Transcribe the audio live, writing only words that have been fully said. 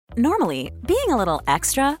Normally, being a little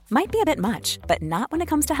extra might be a bit much, but not when it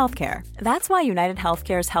comes to healthcare. That's why United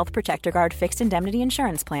Healthcare's Health Protector Guard fixed indemnity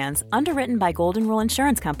insurance plans, underwritten by Golden Rule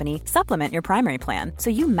Insurance Company, supplement your primary plan so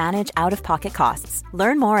you manage out-of-pocket costs.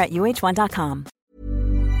 Learn more at uh1.com.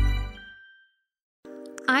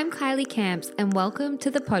 I'm Kylie Camps and welcome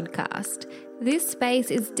to the podcast. This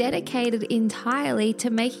space is dedicated entirely to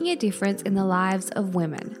making a difference in the lives of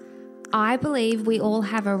women. I believe we all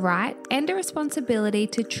have a right and a responsibility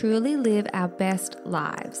to truly live our best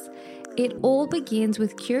lives. It all begins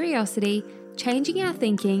with curiosity, changing our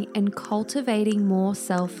thinking, and cultivating more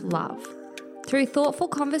self-love. Through thoughtful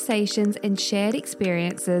conversations and shared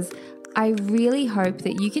experiences, I really hope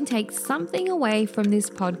that you can take something away from this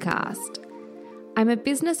podcast. I'm a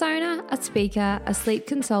business owner, a speaker, a sleep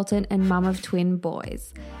consultant, and mum of twin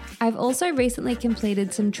boys. I've also recently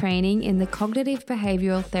completed some training in the cognitive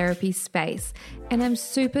behavioral therapy space, and I'm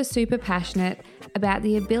super passionate about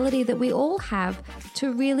the ability that we all have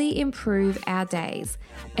to really improve our days.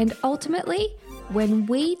 And ultimately, when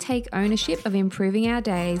we take ownership of improving our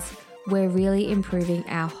days, we're really improving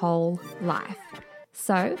our whole life.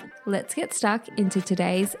 So let's get stuck into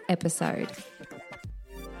today's episode.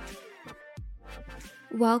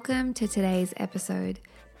 Welcome to today's episode.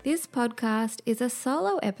 This podcast is a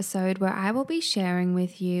solo episode where I will be sharing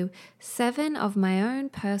with you 7 of my own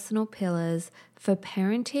personal pillars for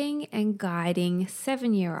parenting and guiding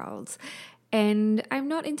 7-year-olds. And I'm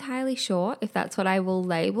not entirely sure if that's what I will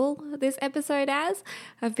label this episode as.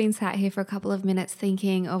 I've been sat here for a couple of minutes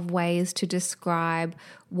thinking of ways to describe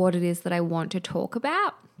what it is that I want to talk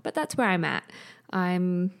about, but that's where I'm at.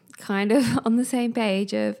 I'm kind of on the same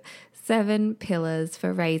page of 7 pillars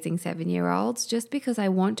for raising 7-year-olds, just because I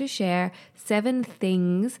want to share 7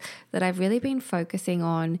 things that I've really been focusing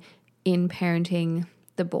on in parenting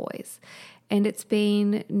the boys. And it's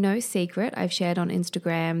been no secret, I've shared on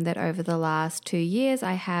Instagram that over the last 2 years,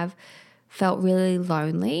 I have felt really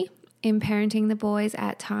lonely in parenting the boys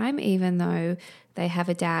at time, even though they have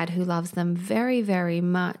a dad who loves them very, very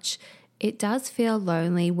much. It does feel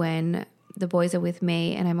lonely when the boys are with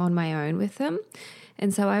me and I'm on my own with them.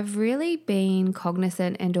 And so I've really been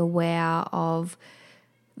cognizant and aware of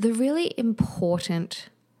the really important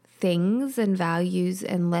things and values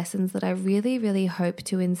and lessons that I really, really hope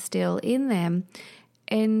to instill in them,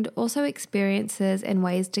 and also experiences and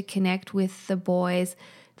ways to connect with the boys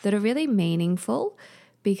that are really meaningful,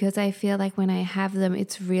 because I feel like when I have them,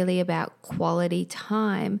 it's really about quality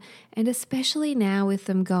time. And especially now with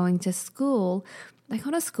them going to school, like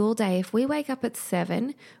on a school day, if we wake up at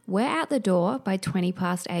 7, we're out the door by 20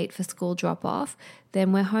 past 8 for school drop-off.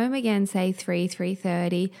 Then we're home again, say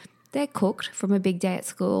 3:30. They're cooked from a big day at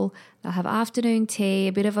school. They'll have afternoon tea,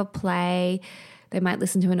 a bit of a play. They might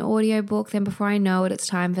listen to an audiobook. Then before I know it, it's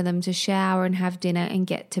time for them to shower and have dinner and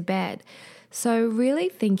get to bed. So really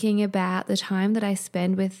thinking about the time that I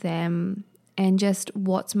spend with them and just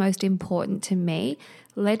what's most important to me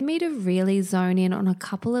led me to really zone in on a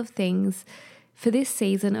couple of things for this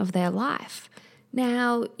season of their life.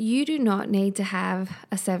 Now, you do not need to have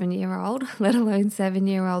a 7-year-old, let alone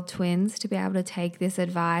 7-year-old twins, to be able to take this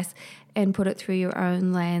advice and put it through your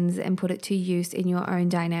own lens and put it to use in your own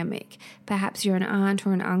dynamic. Perhaps you're an aunt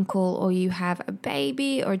or an uncle, or you have a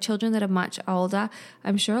baby or children that are much older.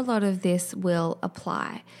 I'm sure a lot of this will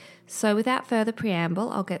apply. So without further preamble,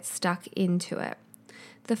 I'll get stuck into it.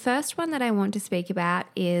 The first one that I want to speak about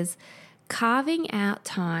is carving out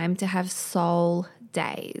time to have soul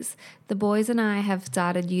days. The boys and I have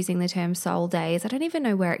started using the term soul days. I don't even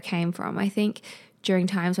know where it came from. I think during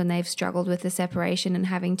times when they've struggled with the separation and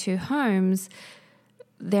having 2 homes,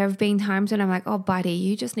 there have been times when I'm like, oh, buddy,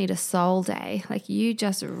 you just need a soul day. Like you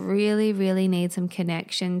just really, really need some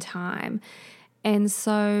connection time. And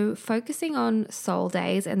so focusing on soul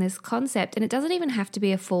days and this concept, and it doesn't even have to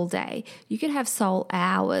be a full day. You could have soul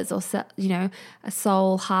hours or, a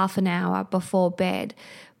soul half an hour before bed.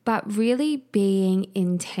 But really being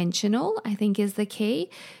intentional, I think, is the key.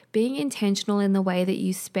 Being intentional in the way that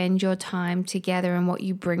you spend your time together and what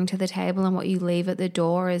you bring to the table and what you leave at the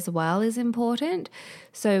door as well is important.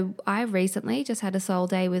 So I recently just had a soul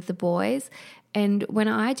day with the boys. And when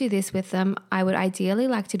I do this with them, I would ideally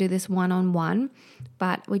like to do this one-on-one,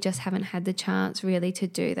 but we just haven't had the chance really to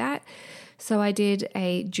do that. So I did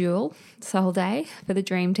a dual soul day for the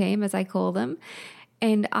dream team, as I call them.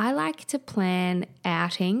 And I like to plan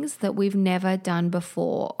outings that we've never done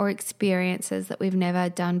before or experiences that we've never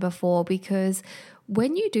done before, because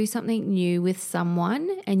when you do something new with someone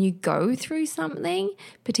and you go through something,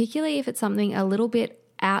 particularly if it's something a little bit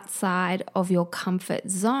outside of your comfort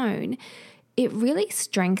zone, it really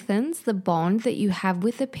strengthens the bond that you have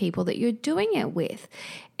with the people that you're doing it with.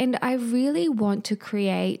 And I really want to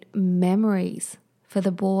create memories for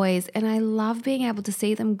the boys, and I love being able to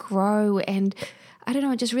see them grow, and I don't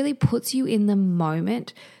know, it just really puts you in the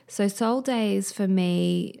moment. So Soul Days for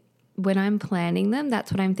me, when I'm planning them,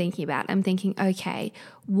 that's what I'm thinking about. I'm thinking, okay,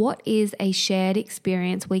 what is a shared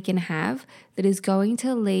experience we can have that is going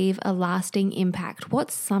to leave a lasting impact?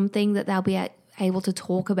 What's something that they'll be able to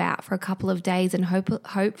talk about for a couple of days and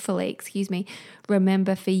hopefully,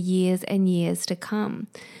 remember for years and years to come?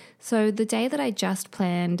 So the day that I just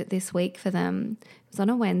planned this week for them was on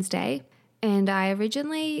a Wednesday, and I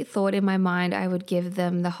originally thought in my mind I would give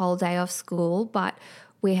them the whole day off school, but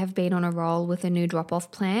we have been on a roll with a new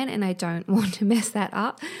drop-off plan and I don't want to mess that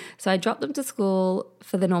up. So I dropped them to school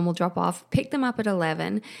for the normal drop-off, picked them up at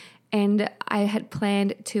 11, and I had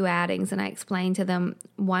planned 2 outings, and I explained to them,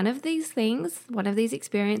 one of these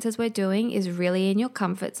experiences we're doing is really in your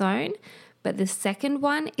comfort zone, but the second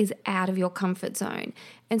one is out of your comfort zone.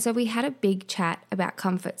 And so we had a big chat about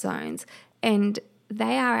comfort zones, and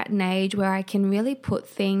they are at an age where I can really put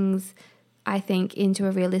things, I think, into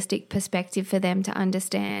a realistic perspective for them to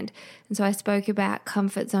understand. And so I spoke about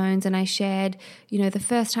comfort zones, and I shared, the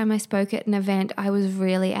first time I spoke at an event, I was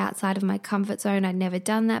really outside of my comfort zone. I'd never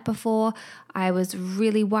done that before. I was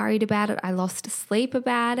really worried about it. I lost sleep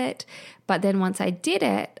about it. But then once I did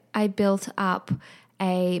it, I built up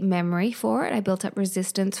a memory for it. I built up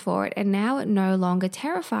resistance for it, and now it no longer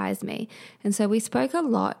terrifies me. And so we spoke a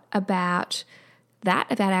lot about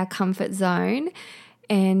that, about our comfort zone.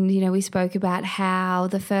 And, we spoke about how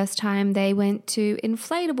the first time they went to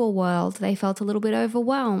Inflatable World, they felt a little bit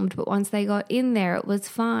overwhelmed, but once they got in there, it was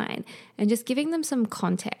fine. And just giving them some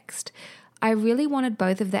context. I really wanted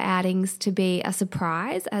both of the outings to be a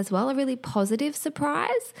surprise as well, a really positive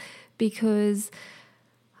surprise, because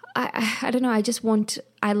I don't know,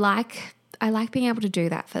 I like being able to do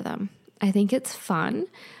that for them. I think it's fun.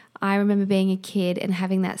 I remember being a kid and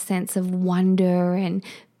having that sense of wonder and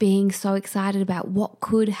being so excited about what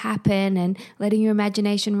could happen and letting your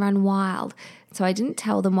imagination run wild. So I didn't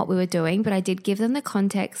tell them what we were doing, but I did give them the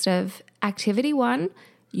context of activity 1,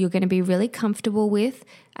 you're going to be really comfortable with.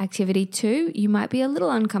 Activity 2, you might be a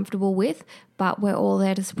little uncomfortable with, but we're all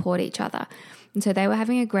there to support each other. And so they were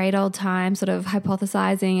having a great old time sort of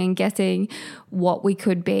hypothesizing and guessing what we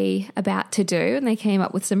could be about to do. And they came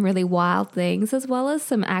up with some really wild things, as well as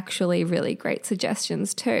some actually really great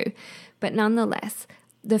suggestions too. But nonetheless,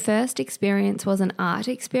 the first experience was an art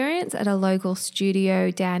experience at a local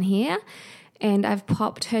studio down here. And I've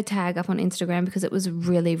popped her tag up on Instagram because it was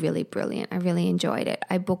really, really brilliant. I really enjoyed it.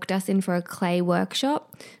 I booked us in for a clay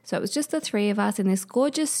workshop. So it was just the 3 of us in this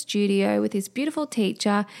gorgeous studio with this beautiful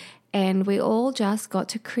teacher. And we all just got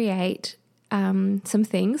to create some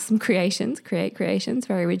creations,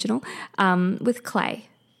 very original, with clay.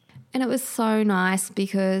 And it was so nice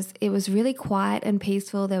because it was really quiet and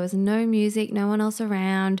peaceful. There was no music, no one else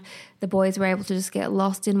around. The boys were able to just get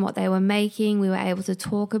lost in what they were making. We were able to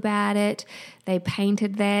talk about it. They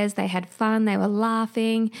painted theirs. They had fun. They were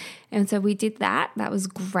laughing. And so we did that. That was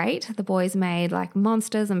great. The boys made like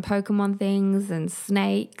monsters and Pokemon things and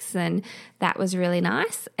snakes, and that was really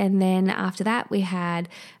nice. And then after that, we had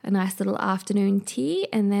a nice little afternoon tea.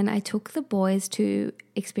 And then I took the boys to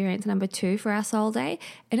experience number 2 for our Soul Day,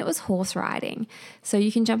 and it was horse riding. So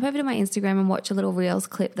you can jump over to my Instagram and watch a little Reels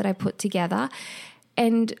clip that I put together.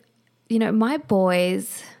 And my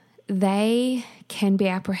boys, they can be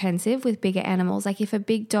apprehensive with bigger animals. Like if a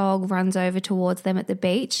big dog runs over towards them at the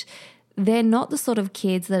beach, they're not the sort of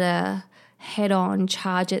kids that are head on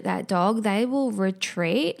charge at that dog. They will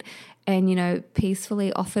retreat and,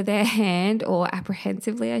 peacefully offer their hand, or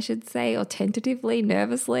apprehensively, I should say, or tentatively,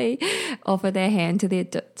 nervously offer their hand to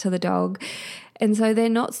the dog. And so they're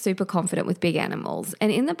not super confident with big animals.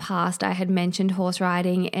 And in the past, I had mentioned horse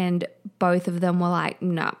riding and both of them were like,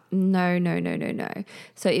 no.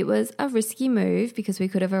 So it was a risky move because we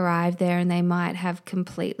could have arrived there and they might have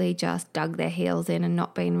completely just dug their heels in and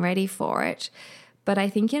not been ready for it. But I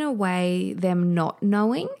think in a way, them not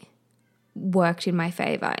knowing worked in my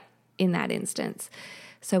favor in that instance.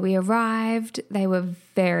 So we arrived, they were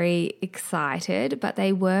very excited, but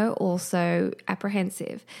they were also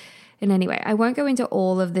apprehensive. And anyway, I won't go into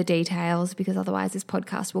all of the details because otherwise this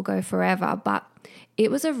podcast will go forever, but it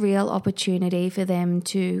was a real opportunity for them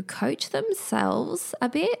to coach themselves a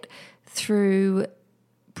bit through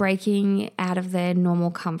breaking out of their normal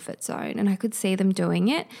comfort zone. And I could see them doing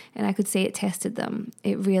it, and I could see it tested them.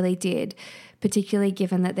 It really did, particularly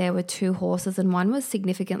given that there were 2 horses and one was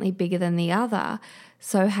significantly bigger than the other.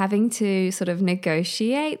 So having to sort of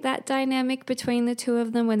negotiate that dynamic between the 2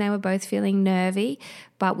 of them when they were both feeling nervy,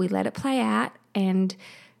 but we let it play out and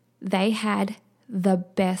they had the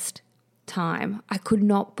best time. I could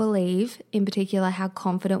not believe in particular how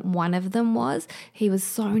confident one of them was. He was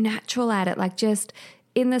so natural at it, like just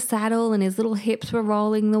in the saddle, and his little hips were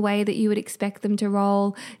rolling the way that you would expect them to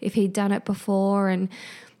roll if he'd done it before. And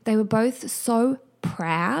they were both so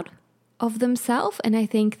proud of themselves. And I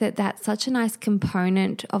think that that's such a nice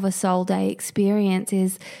component of a soul day experience,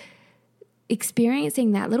 is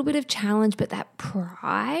experiencing that little bit of challenge, but that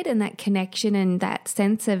pride and that connection and that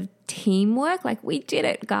sense of teamwork. Like, we did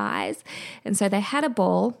it, guys. And so they had a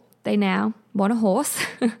ball. They now want a horse.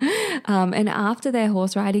 And after their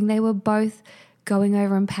horse riding, they were both going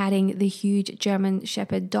over and patting the huge German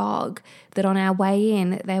Shepherd dog that on our way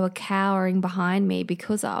in, they were cowering behind me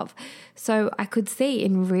because of. So I could see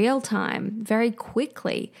in real time, very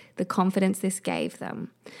quickly, the confidence this gave them.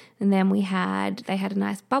 And then they had a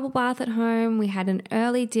nice bubble bath at home. We had an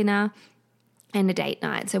early dinner and a date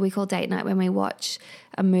night. So we call date night when we watch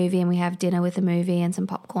a movie and we have dinner with a movie and some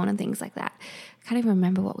popcorn and things like that. I can't even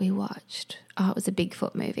remember what we watched. Oh, it was a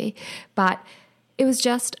Bigfoot movie. But it was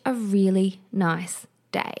just a really nice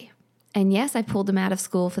day. And yes, I pulled them out of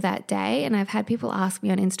school for that day. And I've had people ask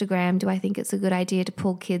me on Instagram, do I think it's a good idea to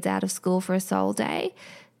pull kids out of school for a soul day?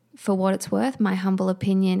 For what it's worth, my humble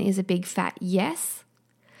opinion is a big fat yes.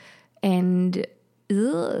 And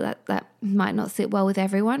that might not sit well with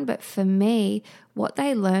everyone. But for me, what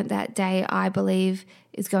they learnt that day, I believe,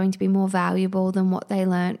 is going to be more valuable than what they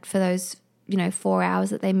learnt for those 4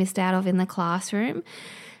 hours that they missed out of in the classroom.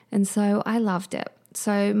 And so I loved it.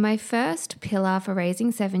 So my first pillar for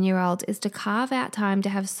raising 7-year-olds is to carve out time to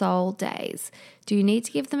have soul days. Do you need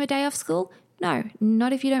to give them a day off school? No,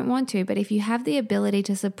 not if you don't want to, but if you have the ability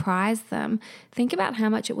to surprise them, think about how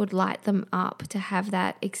much it would light them up to have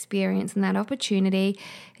that experience and that opportunity.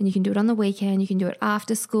 And you can do it on the weekend, you can do it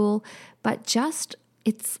after school, but just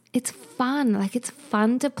it's fun. Like, it's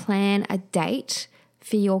fun to plan a date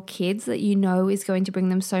for your kids that you know is going to bring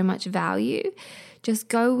them so much value. Just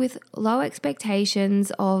go with low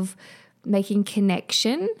expectations of making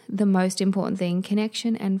connection the most important thing,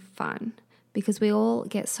 connection and fun, because we all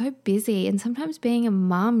get so busy. And sometimes being a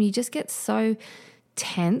mum, you just get so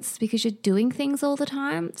tense because you're doing things all the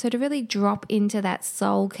time. So to really drop into that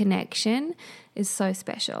soul connection is so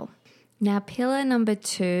special. Now, pillar number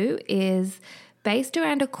 2 is based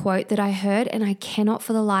around a quote that I heard, and I cannot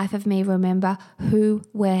for the life of me remember who,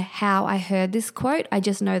 where, how I heard this quote. I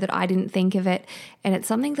just know that I didn't think of it, and it's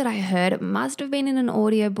something that I heard. It must have been in an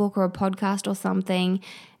audiobook or a podcast or something,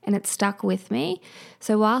 and it stuck with me.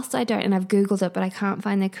 So whilst I don't, and I've Googled it, but I can't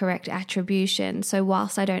find the correct attribution. So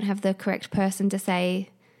whilst I don't have the correct person to say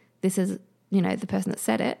this is, the person that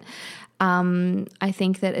said it, I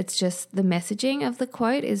think that it's just the messaging of the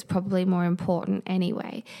quote is probably more important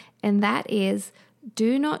anyway. And that is,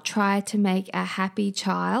 do not try to make a happy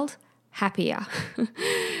child happier.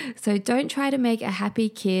 So don't try to make a happy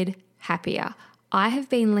kid happier. I have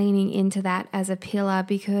been leaning into that as a pillar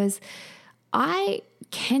because I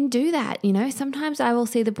can do that. Sometimes I will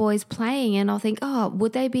see the boys playing and I'll think, oh,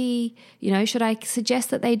 would they be, should I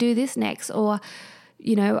suggest that they do this next? Or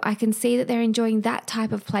I can see that they're enjoying that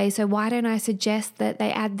type of play, so why don't I suggest that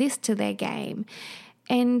they add this to their game?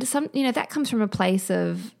 And that comes from a place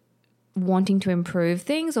of wanting to improve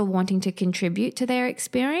things or wanting to contribute to their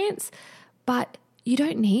experience, but you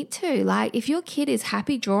don't need to. Like, if your kid is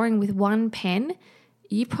happy drawing with 1 pen,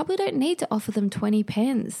 you probably don't need to offer them 20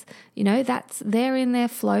 pens. They're in their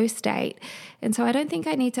flow state. And so I don't think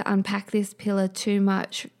I need to unpack this pillar too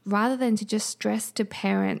much, rather than to just stress to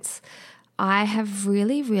parents. I have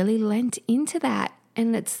really, really lent into that,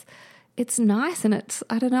 and it's nice, and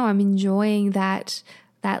I'm enjoying that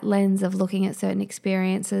lens of looking at certain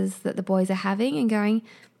experiences that the boys are having and going,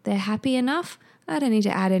 they're happy enough. I don't need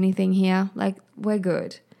to add anything here. Like, we're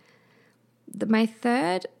good. My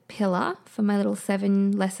third pillar for my little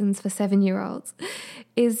 7 lessons for 7-year-olds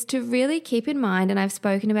is to really keep in mind, and I've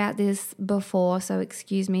spoken about this before, so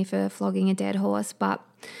excuse me for flogging a dead horse, but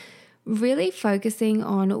really focusing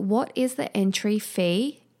on what is the entry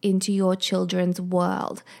fee into your children's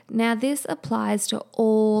world. Now, this applies to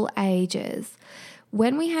all ages.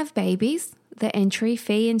 When we have babies, the entry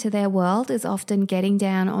fee into their world is often getting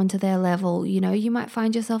down onto their level. You might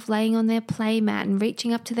find yourself laying on their play mat and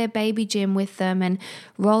reaching up to their baby gym with them and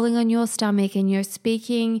rolling on your stomach, and you're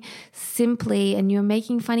speaking simply and you're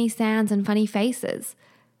making funny sounds and funny faces.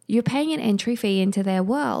 You're paying an entry fee into their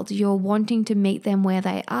world. You're wanting to meet them where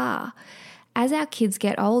they are. As our kids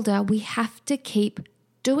get older, we have to keep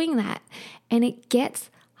doing that. And it gets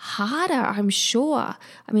harder, I'm sure.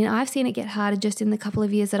 I mean, I've seen it get harder just in the couple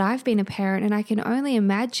of years that I've been a parent, and I can only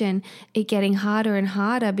imagine it getting harder and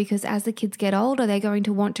harder because as the kids get older, they're going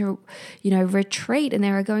to want to, retreat, and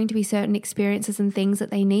there are going to be certain experiences and things that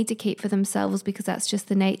they need to keep for themselves because that's just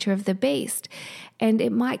the nature of the beast. And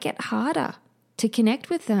it might get harder to connect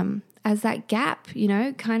with them as that gap,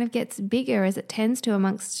 kind of gets bigger as it tends to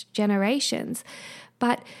amongst generations.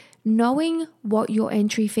 But knowing what your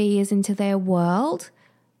entry fee is into their world,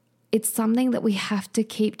 it's something that we have to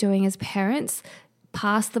keep doing as parents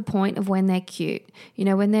past the point of when they're cute.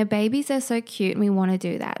 When they're babies, they're so cute and we want to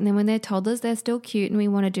do that. And then when they're toddlers, they're still cute and we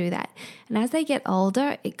want to do that. And as they get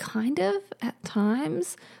older, it kind of at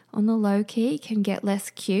times on the low key can get less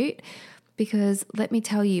cute because let me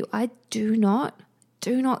tell you, I do not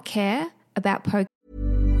care about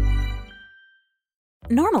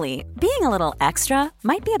Normally, being a little extra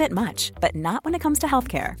might be a bit much, but not when it comes to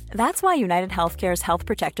healthcare. That's why United Healthcare's Health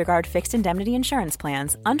Protector Guard fixed indemnity insurance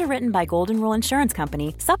plans, underwritten by Golden Rule Insurance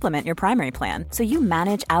Company, supplement your primary plan so you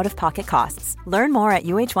manage out-of-pocket costs. Learn more at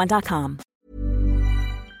uh1.com.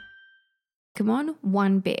 Pokemon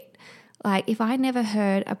one bit. Like, if I never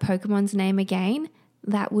heard a Pokemon's name again,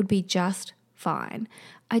 that would be just fine.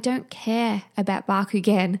 I don't care about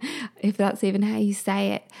Bakugan, if that's even how you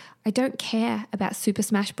say it. I don't care about Super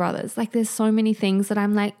Smash Brothers. Like, there's so many things that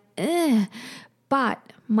I'm like, ugh.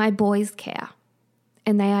 But my boys care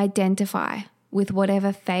and they identify with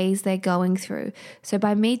whatever phase they're going through. So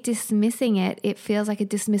by me dismissing it, it feels like a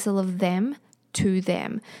dismissal of them to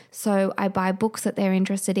them. So I buy books that they're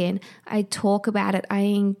interested in. I talk about it. I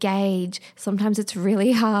engage. Sometimes it's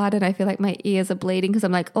really hard and I feel like my ears are bleeding because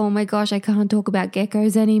I'm like, oh my gosh, I can't talk about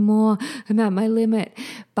geckos anymore. I'm at my limit.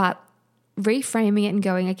 But reframing it and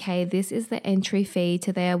going, okay, this is the entry fee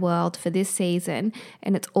to their world for this season,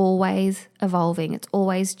 and it's always evolving, it's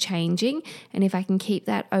always changing. And if I can keep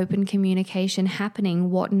that open communication happening,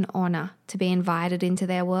 what an honor to be invited into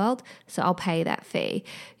their world. So I'll pay that fee.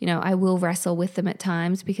 I will wrestle with them at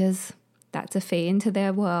times because that's a fee into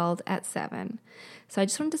their world at 7. So I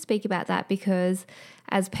just wanted to speak about that because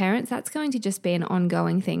as parents, that's going to just be an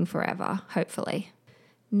ongoing thing forever, hopefully.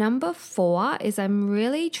 Number 4 is I'm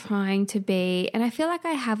really trying to be, and I feel like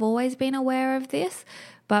I have always been aware of this,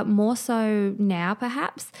 but more so now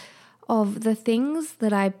perhaps, of the things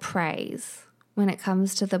that I praise when it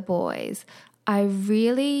comes to the boys. I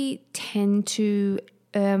really tend to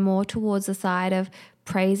err more towards the side of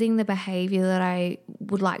praising the behavior that I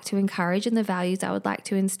would like to encourage and the values I would like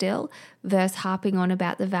to instill versus harping on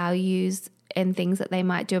about the values and things that they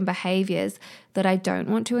might do and behaviors that I don't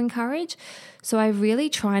want to encourage. So I really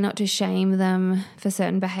try not to shame them for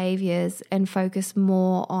certain behaviors and focus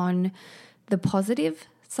more on the positive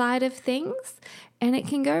side of things. And it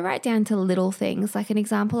can go right down to little things. Like an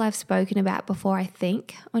example I've spoken about before, I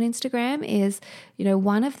think, on Instagram is,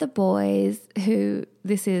 one of the boys who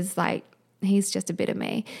this is like, he's just a bit of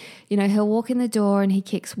me. He'll walk in the door and he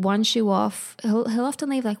kicks one shoe off. He'll often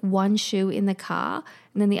leave like one shoe in the car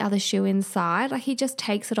and then the other shoe inside. Like he just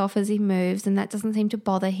takes it off as he moves and that doesn't seem to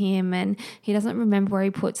bother him and he doesn't remember where he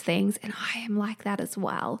puts things. And I am like that as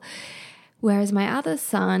well. Whereas my other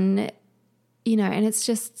son, and it's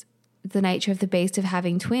just the nature of the beast of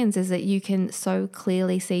having twins is that you can so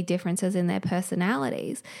clearly see differences in their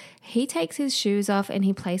personalities. He takes his shoes off and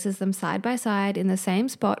he places them side by side in the same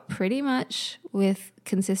spot pretty much with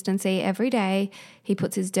consistency every day. He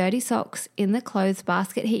puts his dirty socks in the clothes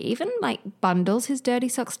basket. He even bundles his dirty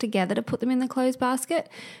socks together to put them in the clothes basket.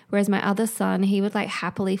 Whereas my other son, he would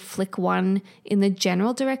happily flick one in the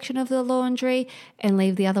general direction of the laundry and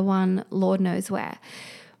leave the other one Lord knows where.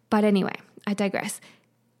 But anyway, I digress.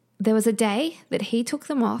 There was a day that he took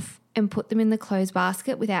them off and put them in the clothes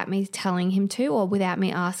basket without me telling him to or without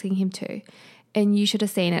me asking him to. And you should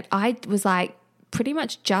have seen it. I was pretty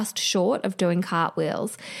much just short of doing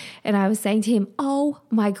cartwheels. And I was saying to him, oh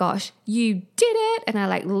my gosh, you did it. And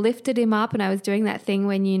I lifted him up and I was doing that thing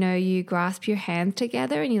when, you grasp your hands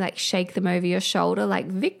together and you shake them over your shoulder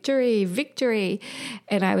victory, victory.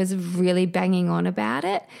 And I was really banging on about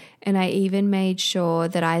it. And I even made sure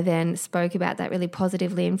that I then spoke about that really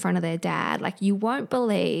positively in front of their dad. You won't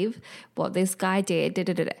believe what this guy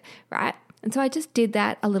did, right? And so I just did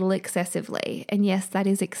that a little excessively. And yes, that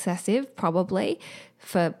is excessive probably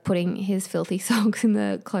for putting his filthy socks in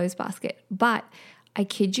the clothes basket. But I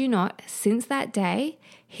kid you not, since that day,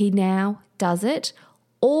 he now does it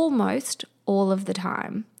almost all of the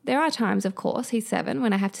time. There are times, of course, he's 7,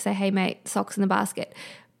 when I have to say, hey mate, socks in the basket.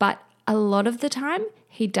 But a lot of the time,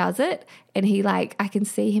 he does it, and I can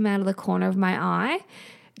see him out of the corner of my eye.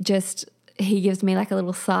 He gives me like a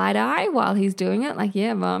little side eye while he's doing it. Like,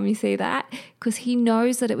 yeah, Mom, you see that? Because he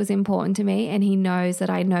knows that it was important to me and he knows that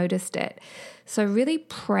I noticed it. So really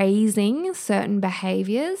praising certain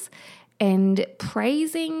behaviors and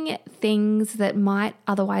praising things that might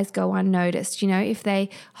otherwise go unnoticed. If they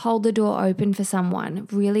hold the door open for someone,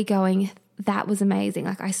 really going, that was amazing.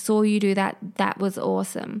 Like, I saw you do that. That was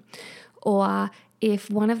awesome. Or if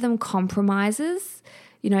one of them compromises,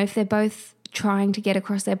 if they're both trying to get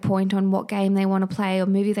across their point on what game they want to play or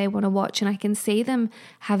movie they want to watch, and I can see them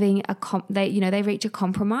having they reach a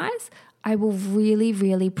compromise, I will really,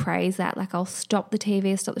 really praise that. Like, I'll stop the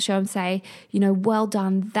TV, stop the show and say, well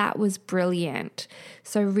done, that was brilliant.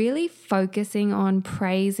 So really focusing on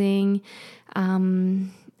praising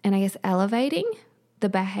and I guess elevating the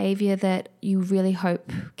behavior that you really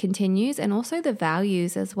hope continues, and also the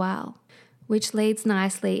values as well. Which leads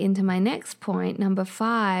nicely into my next point, number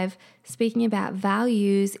 5, speaking about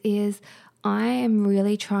values, is I am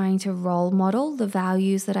really trying to role model the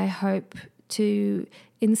values that I hope to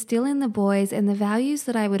instill in the boys and the values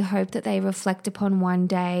that I would hope that they reflect upon one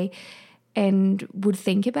day and would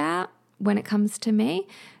think about when it comes to me.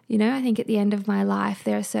 I think at the end of my life,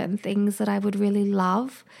 there are certain things that I would really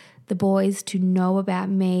love the boys to know about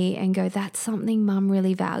me and go, that's something Mum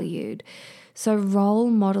really valued. So role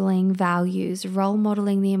modeling values, role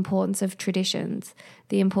modeling the importance of traditions,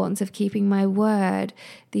 the importance of keeping my word,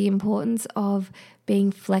 the importance of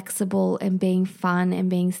being flexible and being fun and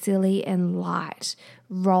being silly and light.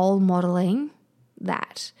 Role modeling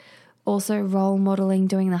that. Also role modeling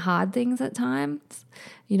doing the hard things at times,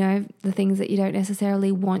 the things that you don't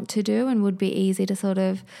necessarily want to do and would be easy to sort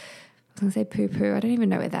of, I was going to say poo-poo, I don't even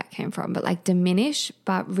know where that came from, but like diminish,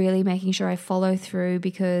 but really making sure I follow through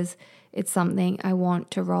because it's something I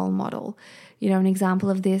want to role model. An example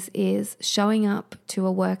of this is showing up to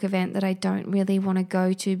a work event that I don't really want to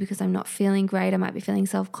go to because I'm not feeling great. I might be feeling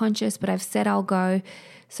self-conscious, but I've said I'll go.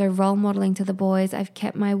 So role modeling to the boys, I've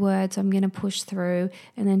kept my word, so I'm going to push through,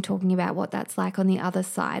 and then talking about what that's like on the other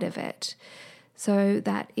side of it. So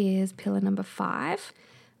that is pillar number 5.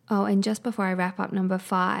 Oh, and just before I wrap up number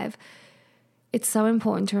 5, it's so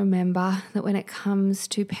important to remember that when it comes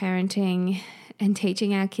to parenting and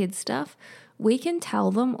teaching our kids stuff, we can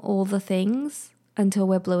tell them all the things until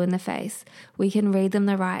we're blue in the face. We can read them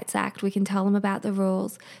the Rights Act, we can tell them about the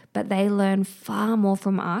rules, but they learn far more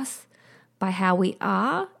from us by how we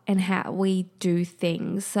are and how we do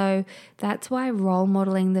things. So that's why role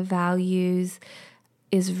modeling the values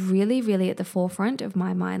is really, really at the forefront of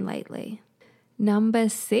my mind lately. Number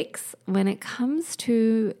 6, when it comes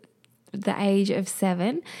to the age of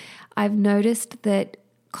 7, I've noticed that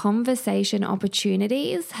conversation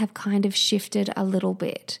opportunities have kind of shifted a little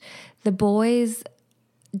bit. The boys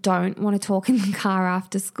don't want to talk in the car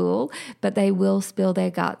after school, but they will spill their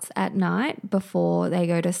guts at night before they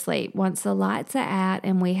go to sleep. Once the lights are out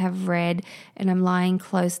and we have read and I'm lying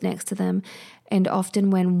close next to them, and often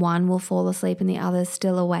when one will fall asleep and the other's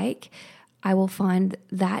still awake, I will find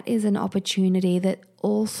that is an opportunity that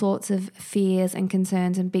all sorts of fears and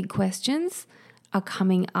concerns and big questions are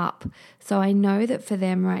coming up. So I know that for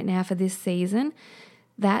them right now, for this season,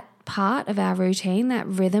 that part of our routine, that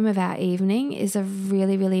rhythm of our evening is a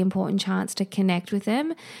really, really important chance to connect with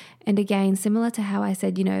them. And again, similar to how I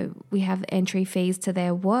said, we have entry fees to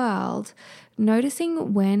their world,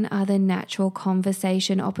 noticing when are the natural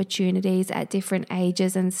conversation opportunities at different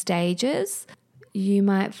ages and stages. You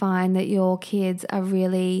might find that your kids are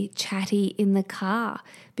really chatty in the car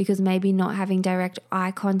because maybe not having direct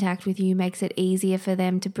eye contact with you makes it easier for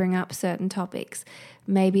them to bring up certain topics.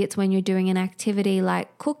 Maybe it's when you're doing an activity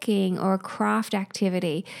like cooking or a craft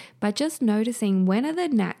activity, but just noticing when are the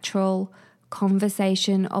natural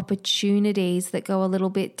conversation opportunities that go a little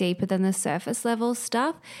bit deeper than the surface level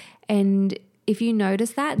stuff. And if you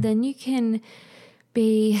notice that, then you can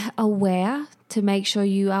be aware to make sure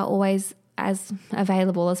you are always as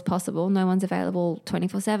available as possible. No one's available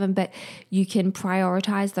 24/7, but you can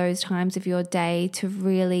prioritize those times of your day to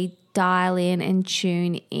really dial in and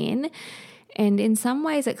tune in. And in some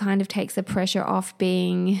ways, it kind of takes the pressure off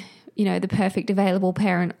being, the perfect available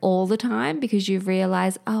parent all the time, because you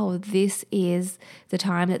realize, this is the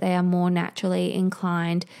time that they are more naturally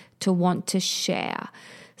inclined to want to share.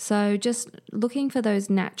 So just looking for those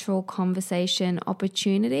natural conversation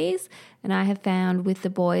opportunities. And I have found with the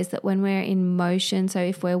boys that when we're in motion, so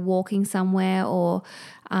if we're walking somewhere or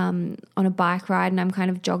on a bike ride and I'm kind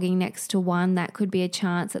of jogging next to one, that could be a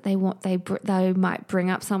chance that they might bring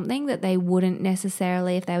up something that they wouldn't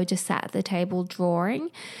necessarily if they were just sat at the table drawing.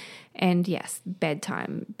 And yes,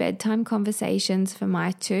 bedtime. Bedtime conversations for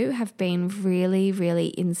my two have been really,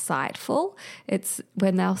 really insightful. It's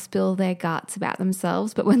when they'll spill their guts about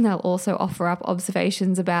themselves, but when they'll also offer up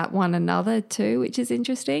observations about one another too, which is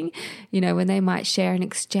interesting. You know, when they might share an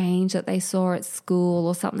exchange that they saw at school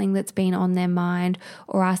or something that's been on their mind,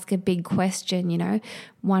 or ask a big question. You know,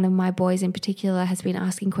 one of my boys in particular has been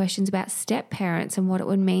asking questions about step parents and what it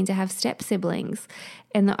would mean to have step siblings.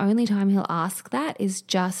 And the only time he'll ask that is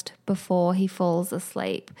just before he falls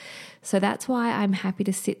asleep. So that's why I'm happy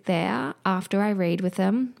to sit there after I read with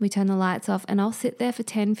them. We turn the lights off and I'll sit there for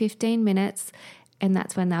 10, 15 minutes, and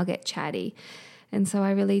that's when they'll get chatty. And so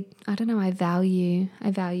I value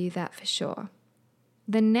that for sure.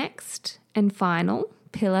 The next and final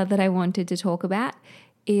pillar that I wanted to talk about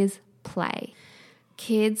is play.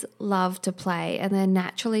 Kids love to play and they're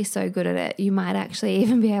naturally so good at it. You might actually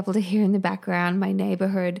even be able to hear in the background my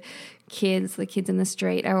neighborhood kids, the kids in the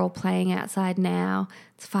street, are all playing outside now.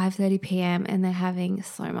 It's 5:30 p.m. and they're having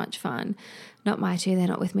so much fun. Not my two, they're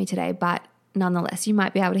not with me today, but nonetheless, you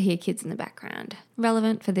might be able to hear kids in the background.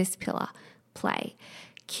 Relevant for this pillar, play.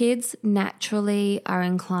 Kids naturally are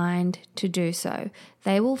inclined to do so.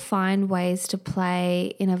 They will find ways to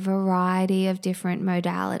play in a variety of different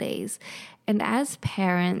modalities. And as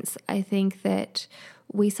parents, I think that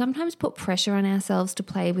we sometimes put pressure on ourselves to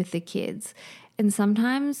play with the kids. And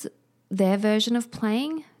sometimes their version of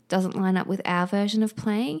playing doesn't line up with our version of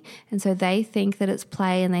playing. And so they think that it's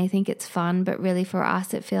play and they think it's fun, but really for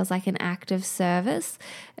us, it feels like an act of service.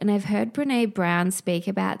 And I've heard Brené Brown speak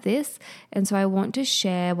about this. And so I want to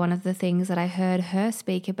share one of the things that I heard her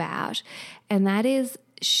speak about. And that is,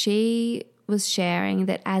 she was sharing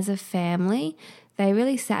that as a family, they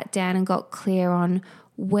really sat down and got clear on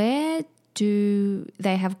where do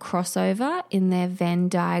they have crossover in their Venn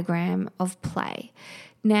diagram of play.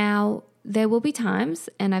 Now, there will be times,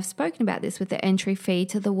 and I've spoken about this with the entry fee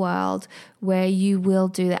to the world, where you will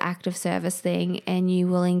do the act of service thing and you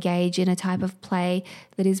will engage in a type of play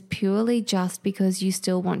that is purely just because you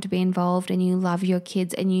still want to be involved and you love your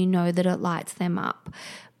kids and you know that it lights them up.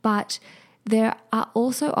 But there are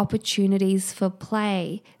also opportunities for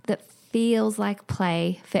play that feels like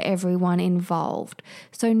play for everyone involved.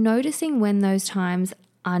 So noticing when those times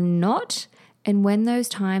are not and when those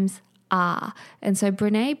times are. And so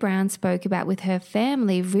Brené Brown spoke about with her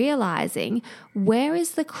family realizing, where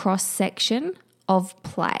is the cross section of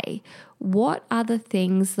play? What are the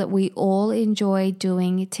things that we all enjoy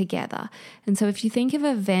doing together? And so if you think of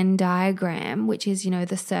a Venn diagram, which is,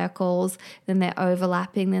 the circles, then they're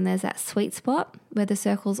overlapping, then there's that sweet spot where the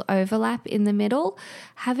circles overlap in the middle,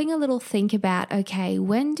 having a little think about, okay,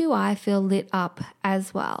 when do I feel lit up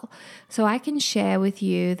as well? So I can share with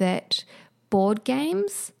you that board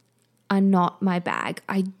games are not my bag.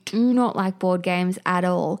 I do not like board games at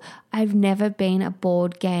all. I've never been a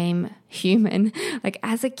board game human. Like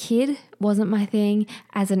as a kid, wasn't my thing.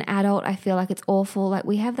 As an adult, I feel like it's awful. Like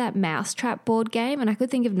we have that Mousetrap board game and I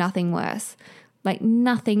could think of nothing worse. Like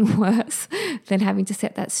nothing worse than having to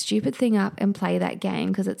set that stupid thing up and play that game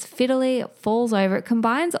because it's fiddly, it falls over, it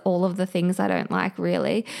combines all of the things I don't like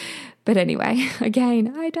really. But anyway,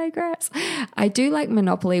 again, I digress. I do like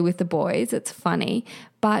Monopoly with the boys. It's funny.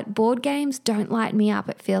 But board games don't light me up.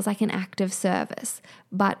 It feels like an act of service.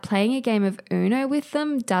 But playing a game of Uno with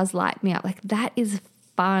them does light me up. Like that is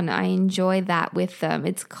fun. I enjoy that with them.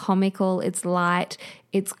 It's comical. It's light.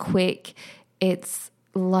 It's quick. It's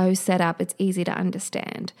low setup. It's easy to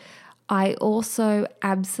understand. I also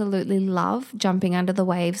absolutely love jumping under the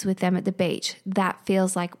waves with them at the beach. That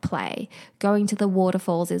feels like play. Going to the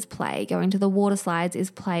waterfalls is play. Going to the water slides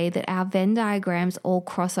is play, that our Venn diagrams all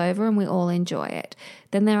cross over and we all enjoy it.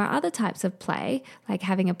 Then there are other types of play, like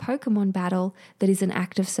having a Pokemon battle that is an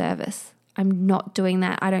act of service. I'm not doing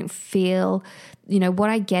that. I don't feel, what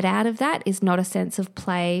I get out of that is not a sense of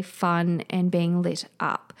play, fun, and being lit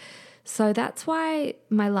up. So that's why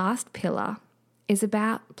my last pillar is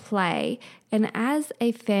about play, and as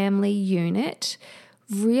a family unit,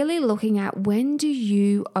 really looking at when do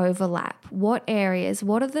you overlap? What areas?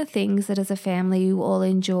 What are the things that as a family you all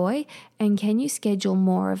enjoy? And can you schedule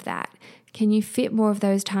more of that? Can you fit more of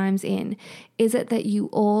those times in? Is it that you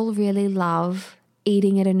all really love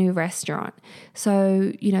eating at a new restaurant?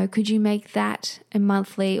 So, could you make that a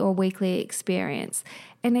monthly or weekly experience?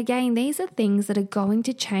 And again, these are things that are going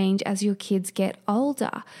to change as your kids get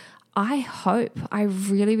older. I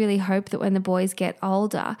really, really hope that when the boys get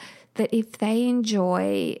older, that if they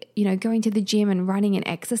enjoy, going to the gym and running and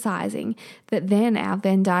exercising, that then our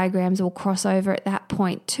Venn diagrams will cross over at that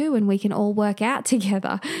point too, and we can all work out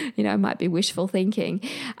together. It might be wishful thinking.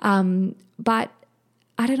 But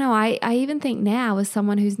I don't know, I even think now as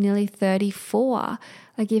someone who's nearly 34,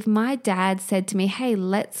 like if my dad said to me, hey,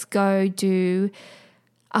 let's go do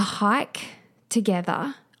a hike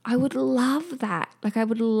together, I would love that. Like I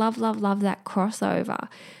would love that crossover.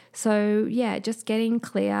 So yeah, just getting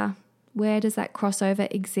clear, where does that crossover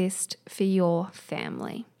exist for your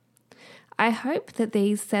family? I hope that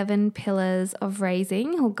these 7 pillars of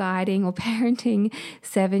raising or guiding or parenting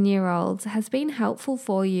 7-year-olds has been helpful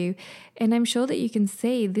for you. And I'm sure that you can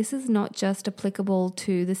see this is not just applicable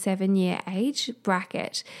to the 7-year age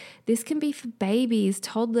bracket. This can be for babies,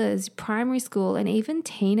 toddlers, primary school, and even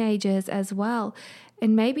teenagers as well.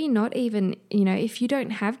 And maybe not even, if you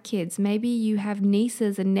don't have kids, maybe you have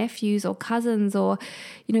nieces and nephews or cousins or,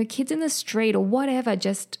 kids in the street or whatever,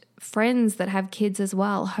 just friends that have kids as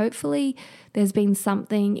well. Hopefully there's been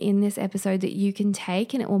something in this episode that you can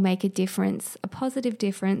take and it will make a difference, a positive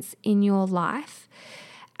difference in your life.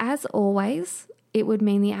 As always, it would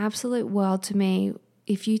mean the absolute world to me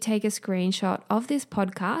if you take a screenshot of this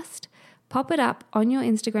podcast, pop it up on your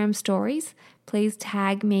Instagram stories. Please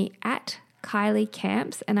tag me at Kylie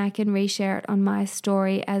Camps and I can reshare it on my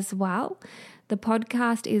story as well. The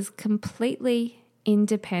podcast is completely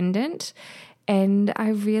independent and I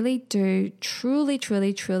really do truly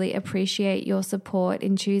appreciate your support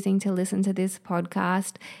in choosing to listen to this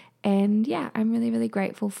podcast. And yeah, I'm really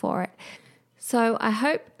grateful for it. So I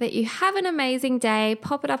hope that you have an amazing day.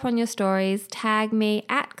 Pop it up on your stories. Tag me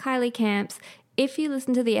at Kylie Camps. If you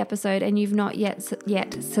listen to the episode and you've not yet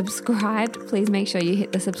subscribed, please make sure you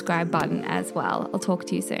hit the subscribe button as well. I'll talk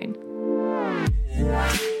to you soon.